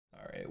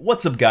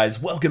What's up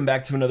guys, welcome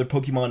back to another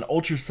Pokemon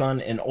Ultra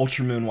Sun and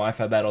Ultra Moon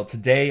Wi-Fi battle.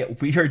 Today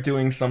we are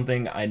doing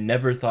something I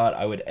never thought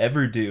I would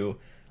ever do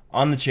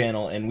on the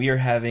channel, and we are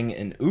having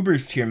an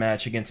UBERS tier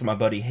match against my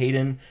buddy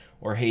Haydunn,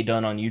 or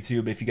Haydunn on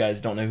YouTube. If you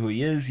guys don't know who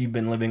he is, you've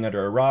been living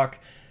under a rock,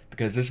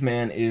 because this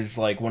man is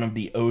like one of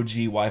the OG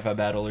Wi-Fi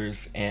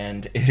battlers,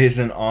 and it is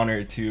an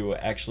honor to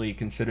actually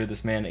consider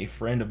this man a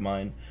friend of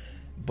mine.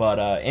 But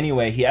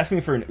anyway, he asked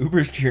me for an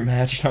UBERS tier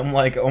match, and I'm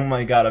like, oh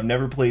my god, I've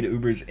never played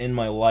UBERS in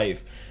my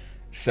life.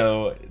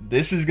 So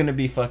this is going to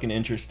be fucking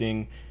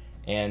interesting,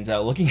 and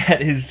looking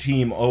at his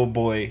team, oh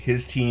boy,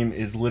 his team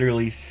is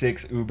literally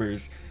 6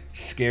 UBERS,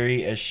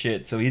 scary as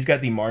shit. So he's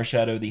got the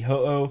Marshadow, the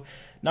Ho-Oh,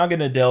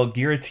 Naganadel,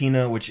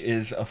 Giratina, which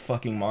is a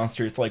fucking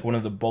monster. It's like one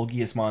of the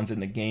bulkiest mons in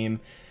the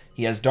game.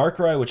 He has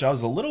Darkrai, which I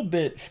was a little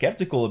bit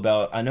skeptical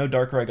about. I know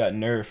Darkrai got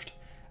nerfed.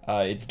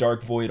 Its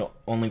Dark Void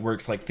only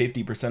works like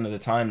 50% of the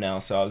time now,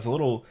 so I was a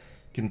little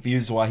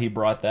confused why he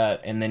brought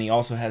that. And then he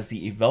also has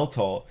the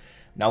Yveltal.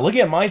 Now look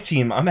at my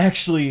team. I'm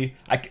actually,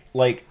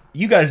 like,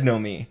 you guys know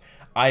me.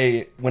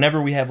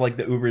 Whenever we have like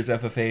the UBERS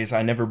FFAs,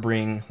 I never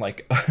bring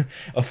like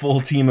a full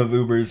team of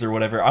UBERS or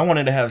whatever. I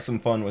wanted to have some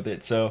fun with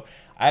it, so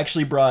I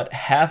actually brought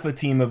half a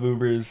team of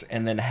UBERS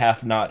and then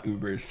half not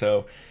UBERS.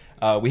 So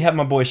we have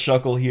my boy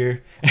Shuckle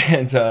here,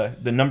 and the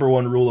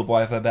 #1 rule of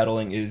Wi-Fi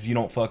battling is you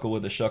don't fuckle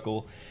with a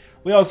Shuckle.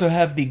 We also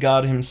have the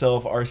god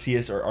himself,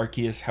 Arceus, or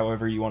Arceus,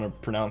 however you want to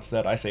pronounce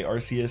that. I say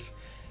Arceus.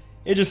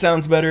 It just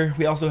sounds better.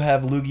 We also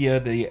have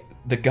Lugia,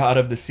 the god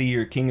of the sea,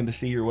 or king of the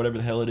sea, or whatever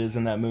the hell it is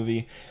in that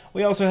movie.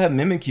 We also have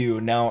Mimikyu.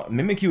 Now,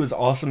 Mimikyu is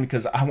awesome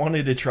because I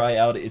wanted to try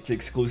out its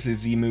exclusive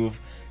Z move.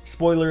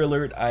 Spoiler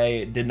alert,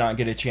 I did not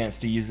get a chance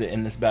to use it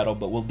in this battle,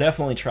 but we'll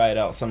definitely try it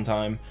out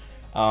sometime.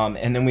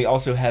 And then we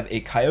also have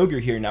a Kyogre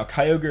here. Now,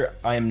 Kyogre,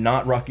 I am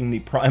not rocking the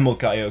Primal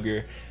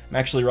Kyogre. I'm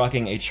actually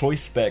rocking a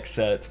Choice Spec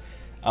set.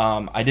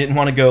 I didn't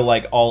want to go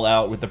like all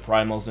out with the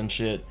primals and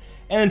shit.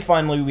 And then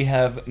finally we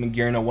have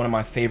Magearna, one of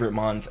my favorite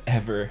mons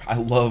ever. I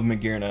love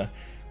Magearna.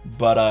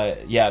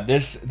 But yeah,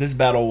 this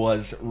battle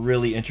was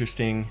really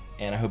interesting,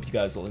 and I hope you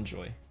guys will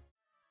enjoy.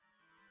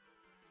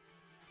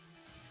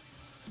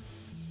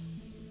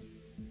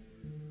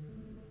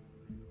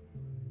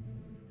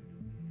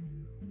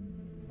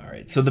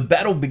 Alright, so the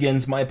battle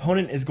begins. My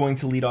opponent is going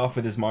to lead off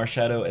with his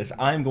Marshadow, as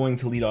I'm going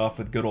to lead off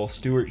with good old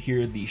Stewart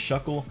here, the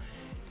Shuckle.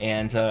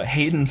 And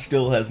Haydunn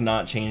still has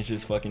not changed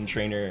his fucking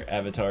trainer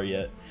avatar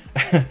yet.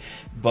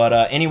 But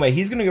anyway,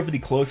 he's going to go for the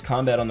close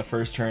combat on the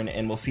first turn,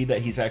 and we'll see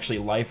that he's actually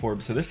Life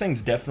Orb, so this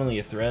thing's definitely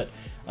a threat.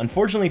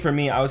 Unfortunately for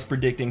me, I was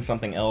predicting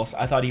something else.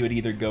 I thought he would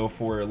either go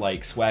for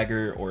like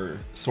Swagger or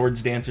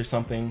Swords Dance or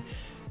something.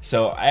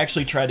 So I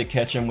actually tried to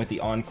catch him with the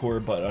Encore,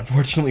 but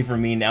unfortunately for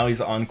me, now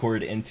he's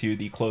Encored into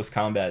the close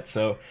combat.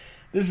 So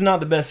this is not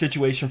the best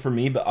situation for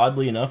me, but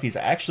oddly enough, he's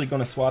actually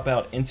going to swap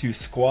out into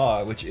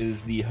Squaw, which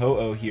is the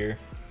Ho-Oh here.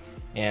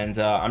 And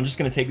I'm just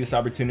going to take this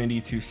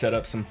opportunity to set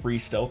up some free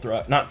Sticky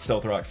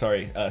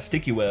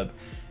Web,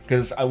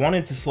 because I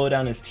wanted to slow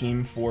down his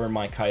team for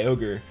my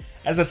Kyogre.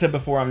 As I said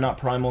before, I'm not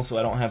Primal, so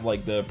I don't have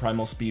like the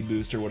Primal Speed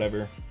Boost or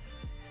whatever.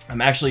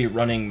 I'm actually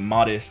running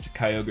Modest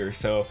Kyogre,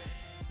 so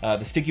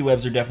the Sticky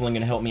Webs are definitely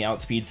going to help me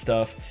outspeed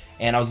stuff.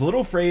 And I was a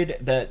little afraid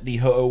that the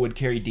Ho-Oh would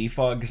carry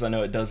Defog, because I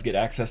know it does get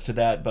access to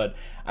that, but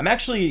I'm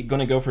actually going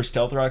to go for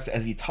Stealth Rocks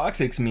as he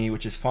Toxics me,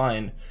 which is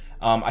fine.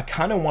 I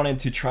kind of wanted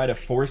to try to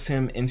force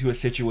him into a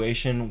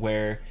situation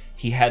where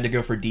he had to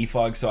go for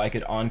Defog so I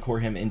could Encore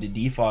him into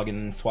Defog and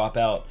then swap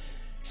out.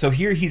 So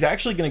here he's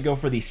actually going to go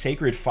for the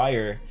Sacred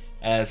Fire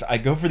as I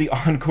go for the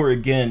Encore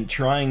again,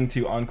 trying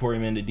to Encore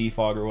him into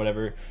Defog or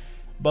whatever.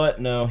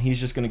 But no, he's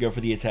just going to go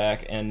for the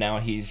attack, and now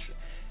he's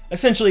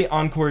essentially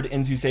Encored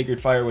into Sacred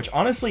Fire, which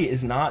honestly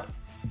is not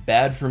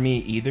bad for me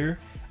either.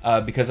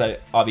 Because I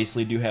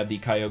obviously do have the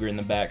Kyogre in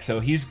the back.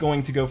 So he's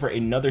going to go for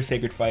another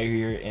Sacred Fire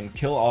here and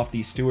kill off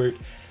the Stewart.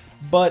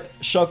 But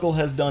Shuckle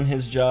has done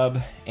his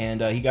job,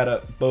 and he got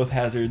up both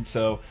hazards,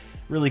 so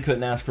really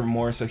couldn't ask for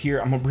more. So here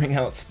I'm going to bring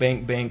out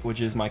Spank Bank,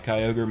 which is my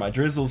Kyogre. My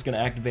Drizzle's going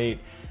to activate.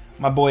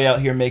 My boy out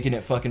here making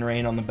it fucking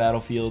rain on the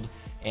battlefield.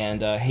 And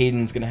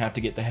Haydunn's going to have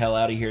to get the hell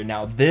out of here.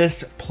 Now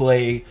this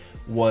play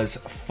was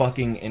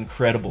fucking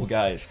incredible,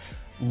 guys.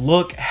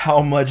 Look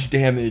how much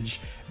damage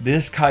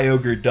this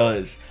Kyogre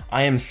does.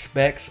 I am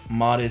Specs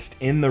Modest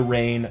in the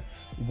rain.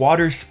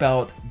 Water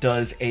Spout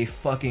does a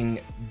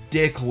fucking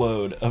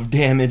dickload of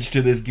damage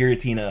to this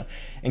Giratina.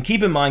 And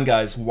keep in mind,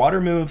 guys, water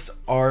moves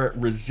are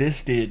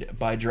resisted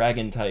by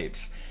dragon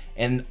types.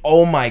 And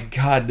oh my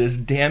god, this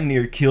damn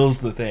near kills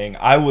the thing.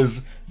 I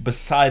was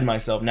beside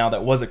myself. Now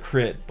that was a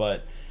crit,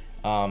 but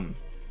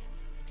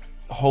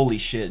holy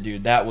shit,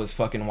 dude, that was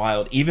fucking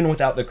wild. Even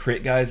without the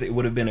crit, guys, it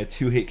would have been a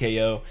 2-hit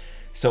KO.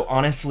 So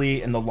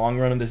honestly, in the long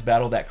run of this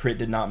battle, that crit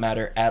did not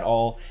matter at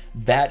all.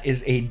 That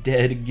is a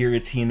dead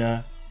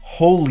Giratina.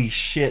 Holy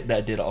shit,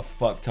 that did a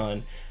fuck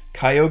ton.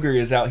 Kyogre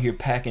is out here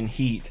packing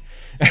heat.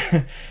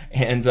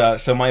 And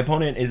so my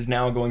opponent is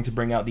now going to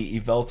bring out the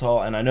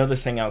Yveltal, and I know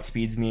this thing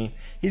outspeeds me.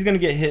 He's going to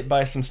get hit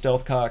by some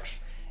Stealth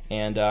Cocks,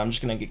 and I'm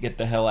just going to get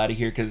the hell out of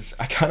here because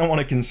I kind of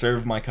want to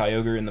conserve my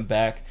Kyogre in the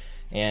back.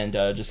 and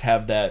just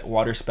have that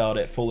Water Spout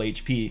at full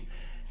HP.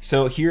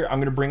 So here I'm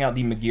going to bring out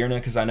the Magearna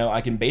because I know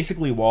I can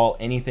basically wall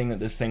anything that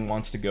this thing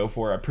wants to go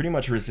for. I pretty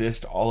much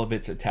resist all of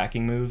its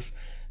attacking moves.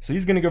 So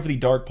he's going to go for the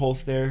Dark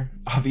Pulse there.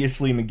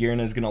 Obviously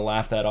Magearna is going to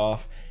laugh that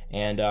off,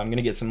 and I'm going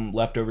to get some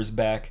leftovers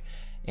back.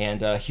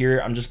 And here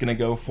I'm just going to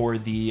go for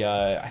the,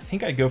 I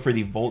think I go for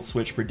the Volt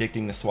Switch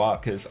predicting the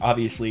swap, because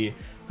obviously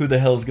who the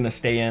hell is going to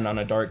stay in on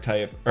a Dark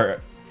type,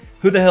 or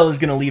who the hell is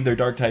going to leave their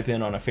Dark type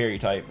in on a Fairy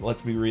type?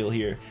 Let's be real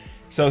here.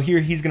 So here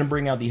he's going to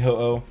bring out the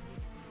Ho-Oh.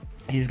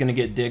 He's going to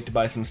get dicked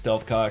by some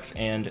Stealth Cocks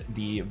and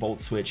the Volt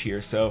Switch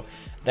here. So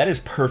that is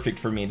perfect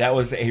for me. That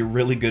was a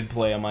really good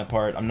play on my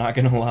part. I'm not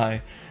going to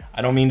lie.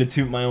 I don't mean to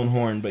toot my own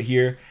horn, but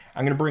here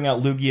I'm going to bring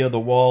out Lugia the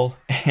Wall,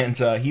 and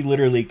he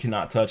literally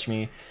cannot touch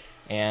me.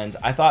 And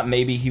I thought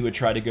maybe he would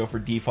try to go for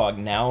Defog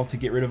now to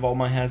get rid of all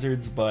my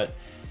hazards, but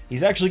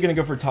he's actually going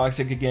to go for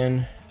Toxic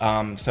again.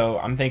 So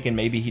I'm thinking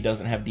maybe he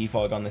doesn't have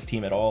Defog on this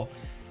team at all.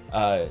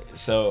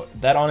 So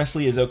that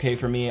honestly is okay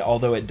for me,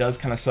 although it does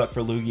kind of suck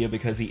for Lugia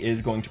because he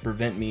is going to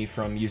prevent me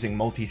from using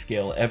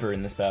multi-scale ever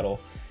in this battle,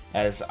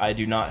 as I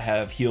do not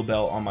have Heal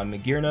Bell on my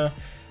Magearna.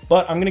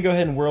 But I'm going to go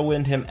ahead and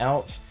Whirlwind him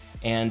out,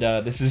 and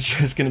this is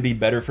just going to be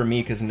better for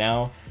me because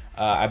now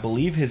I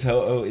believe his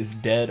Ho-Oh is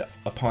dead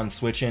upon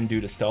switch-in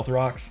due to Stealth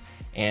Rocks,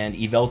 and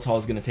Yveltal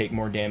is going to take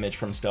more damage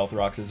from Stealth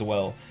Rocks as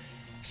well.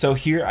 So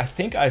here I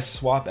think I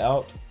swap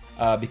out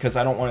because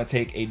I don't want to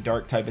take a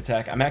Dark type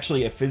attack. I'm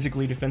actually a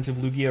physically defensive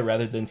Lugia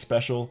rather than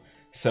special,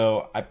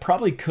 so I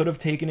probably could have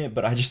taken it,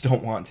 but I just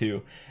don't want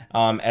to.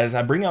 As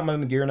I bring out my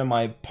Magearna,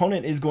 my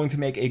opponent is going to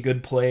make a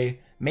good play,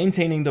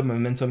 maintaining the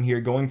momentum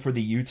here, going for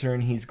the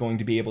U-turn. He's going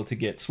to be able to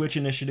get Switch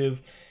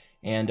Initiative,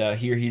 and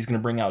here he's going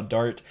to bring out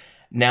Dart.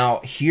 Now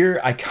here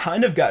I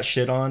kind of got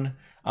shit on,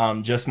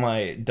 just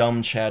my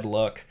dumb Chad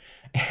luck,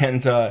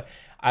 and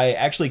I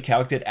actually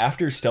calced it.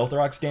 After Stealth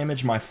Rock's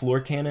damage, my Floor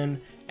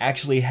Cannon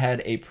actually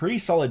had a pretty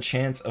solid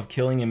chance of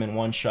killing him in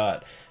one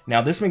shot.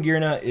 Now this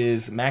Magearna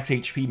is max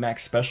HP,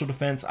 max special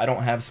defense. I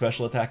don't have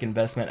special attack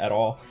investment at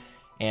all,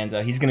 and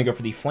he's going to go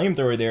for the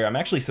Flamethrower there. I'm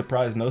actually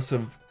surprised most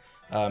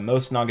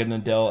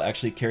Naganadel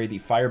actually carry the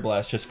Fire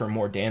Blast just for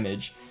more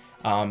damage.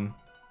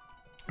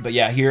 But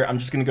yeah, here I'm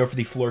just going to go for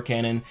the Floor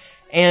Cannon.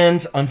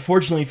 And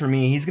unfortunately for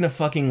me, he's going to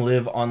fucking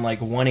live on like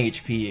 1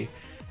 HP.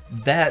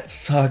 That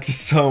sucked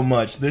so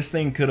much. This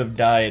thing could have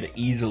died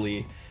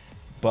easily.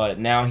 But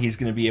now he's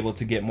going to be able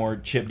to get more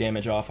chip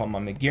damage off on my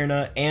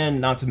Magearna.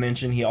 And not to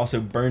mention, he also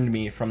burned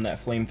me from that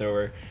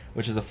Flamethrower,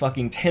 which is a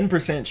fucking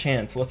 10%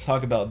 chance. Let's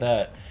talk about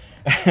that.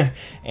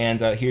 And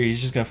here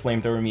he's just going to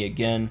Flamethrower me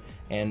again.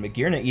 And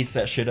Magearna eats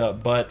that shit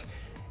up. But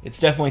it's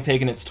definitely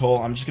taken its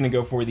toll. I'm just going to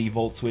go for the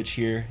Volt Switch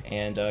here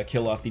and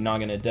kill off the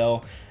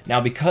Naganadel.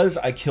 Now, because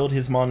I killed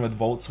his Mon with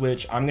Volt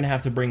Switch, I'm going to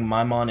have to bring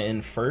my Mon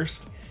in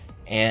first,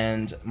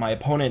 and my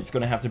opponent's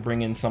going to have to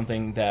bring in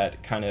something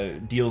that kind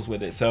of deals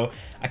with it. So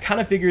I kind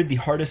of figured the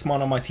hardest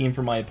Mon on my team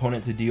for my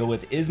opponent to deal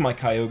with is my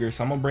Kyogre,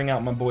 so I'm going to bring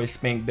out my boy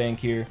Spank Bank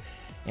here,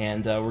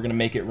 and we're going to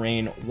make it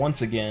rain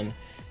once again.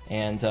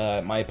 And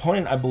my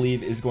opponent, I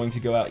believe, is going to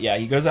go out. Yeah,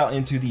 he goes out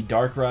into the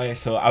Darkrai,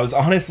 so I was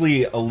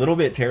honestly a little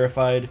bit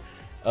terrified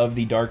of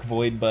the Dark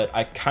Void, but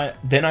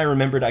then I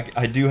remembered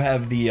I do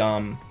have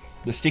the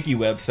Sticky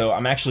Web, so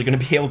I'm actually going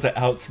to be able to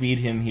outspeed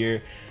him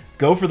here.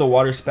 Go for the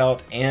Water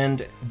Spout,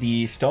 and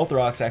the Stealth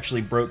Rocks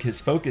actually broke his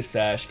Focus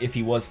Sash if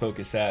he was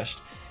Focus Sashed,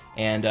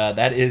 and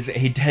that is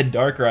a dead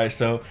Darkrai,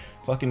 so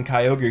fucking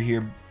Kyogre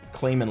here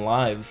claiming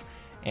lives.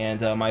 And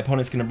my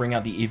opponent's going to bring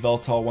out the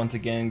Yveltal once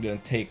again, going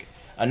to take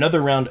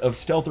another round of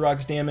Stealth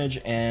Rocks damage,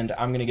 and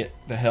I'm going to get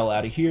the hell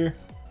out of here,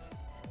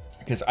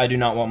 because I do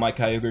not want my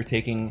Kyogre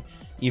taking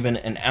even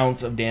an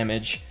ounce of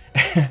damage.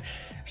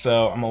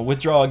 So I'm going to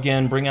withdraw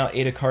again, bring out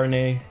Ada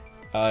Carinae,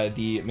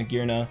 the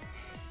Magearna,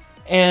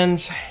 and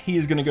he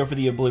is going to go for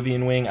the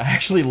Oblivion Wing. I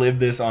actually lived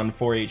this on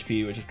 4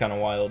 HP, which is kind of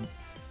wild.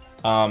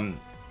 And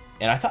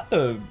I thought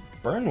the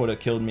burn would have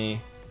killed me.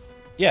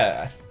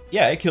 Yeah,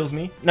 yeah, it kills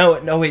me. No,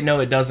 wait, no,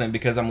 it doesn't,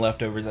 because I'm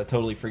leftovers. I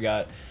totally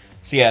forgot.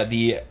 So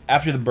yeah,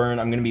 after the burn,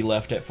 I'm going to be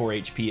left at 4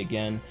 HP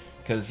again,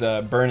 because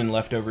burn and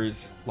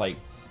leftovers like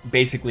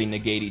basically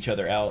negate each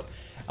other out.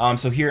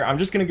 So here, I'm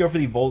just going to go for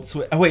the Volt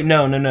Switch. Oh, wait,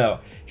 no.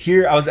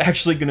 Here, I was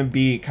actually going to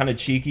be kind of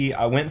cheeky.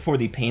 I went for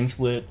the Pain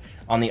Split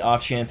on the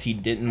off chance he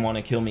didn't want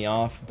to kill me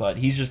off, but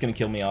he's just going to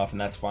kill me off, and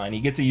that's fine.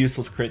 He gets a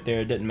useless crit there,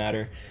 it didn't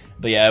matter.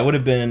 But yeah, it would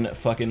have been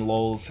fucking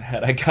lols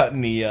had I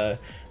gotten the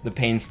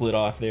Pain Split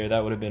off there.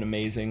 That would have been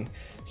amazing.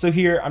 So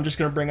here, I'm just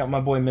going to bring out my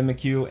boy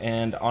Mimikyu,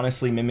 and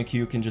honestly,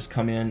 Mimikyu can just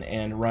come in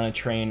and run a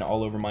train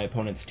all over my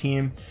opponent's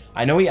team.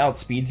 I know he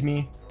outspeeds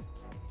me,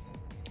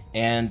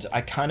 and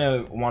I kind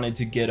of wanted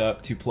to get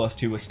up to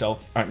 +2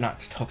 with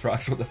not Stealth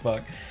Rocks, what the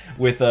fuck,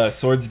 with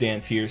Swords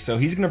Dance here. So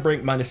he's going to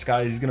break my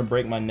Disguise, he's going to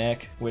break my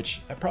neck,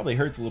 which that probably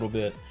hurts a little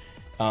bit.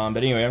 But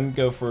anyway, I'm going to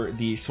go for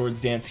the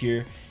Swords Dance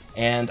here.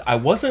 And I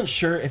wasn't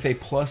sure if a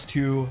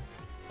 +2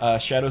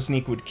 Shadow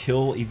Sneak would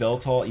kill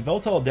Yveltal.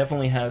 Yveltal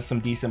definitely has some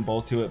decent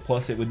bulk to it,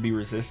 plus it would be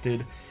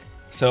resisted.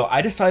 So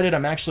I decided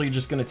I'm actually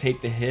just going to take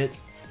the hit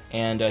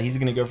and he's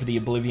going to go for the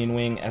Oblivion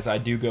Wing as I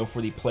do go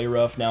for the Play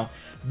Rough. Now,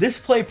 this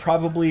play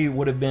probably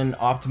would have been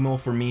optimal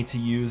for me to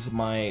use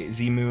my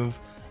Z move,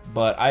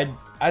 but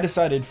I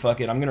decided,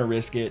 fuck it, I'm going to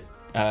risk it.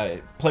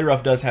 Play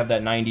Rough does have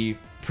that 90%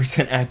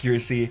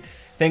 accuracy.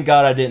 Thank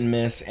God I didn't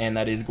miss, and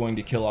that is going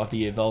to kill off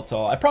the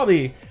Yveltal. I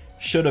probably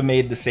should have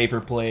made the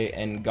safer play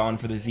and gone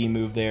for the Z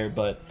move there,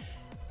 but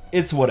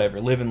it's whatever,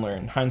 live and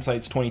learn.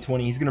 Hindsight's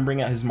 2020. He's going to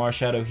bring out his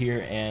Marshadow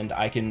here, and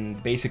I can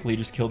basically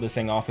just kill this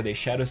thing off with a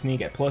Shadow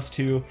Sneak at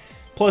 +2.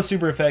 Plus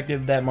super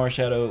effective. That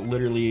Marshadow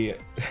literally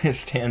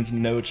stands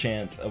no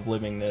chance of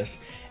living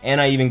this.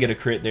 And I even get a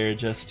crit there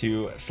just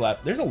to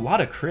slap. There's a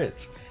lot of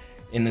crits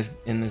in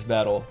this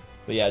battle.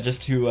 But yeah,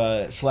 just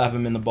to slap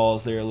him in the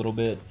balls there a little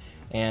bit.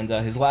 And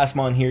his last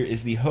mon here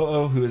is the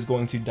Ho-Oh, who is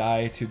going to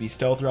die to the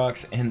Stealth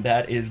Rocks, and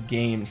that is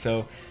game.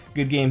 So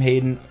good game,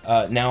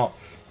 Haydunn. Now,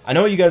 I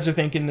know what you guys are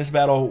thinking. This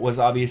battle was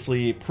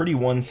obviously pretty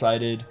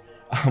one-sided,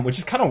 which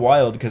is kind of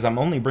wild because I'm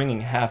only bringing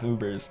half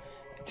Ubers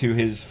to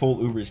his full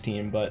Ubers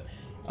team. But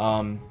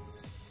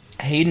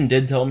Haydunn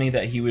did tell me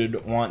that he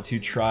would want to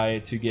try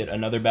to get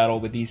another battle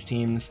with these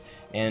teams,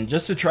 and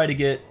just to try to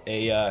get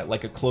a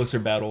like a closer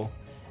battle.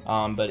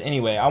 But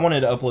anyway, I wanted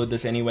to upload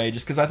this anyway,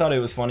 just because I thought it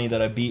was funny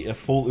that I beat a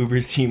full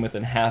Ubers team with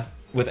a half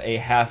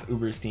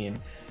Ubers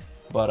team.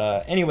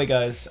 But anyway,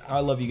 guys,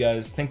 I love you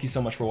guys. Thank you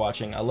so much for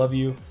watching. I love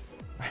you.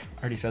 I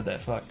already said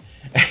that, fuck.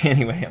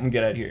 Anyway, I'm gonna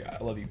get out of here.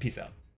 I love you. Peace out.